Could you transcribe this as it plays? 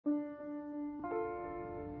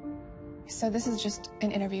So this is just an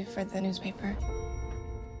interview for the newspaper.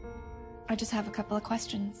 I just have a couple of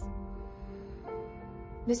questions.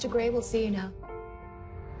 Mr. Gray will see you now.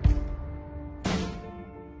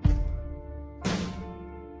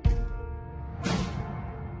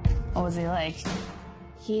 What was he like?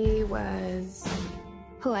 He was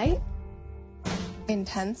polite,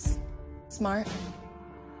 Intense, smart,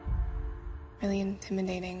 really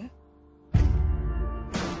intimidating.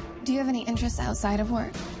 Do you have any interests outside of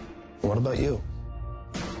work? What about you?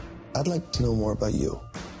 I'd like to know more about you.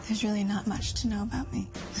 There's really not much to know about me.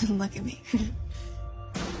 Look at me.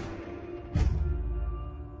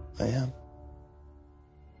 I am.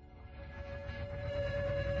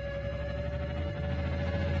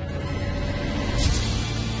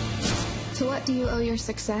 To what do you owe your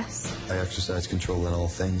success? I exercise control in all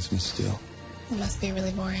things, Miss Steele. It must be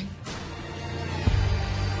really boring.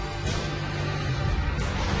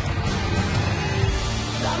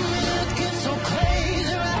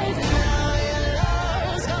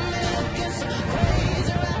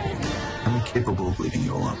 I'm incapable of leaving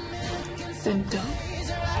you alone. Then don't.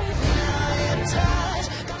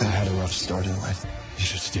 I had a rough start in life. You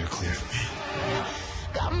should steer clear of me.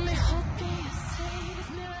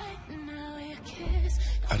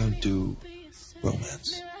 I don't do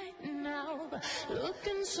romance.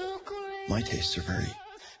 My tastes are very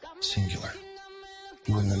singular.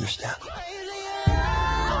 You wouldn't understand.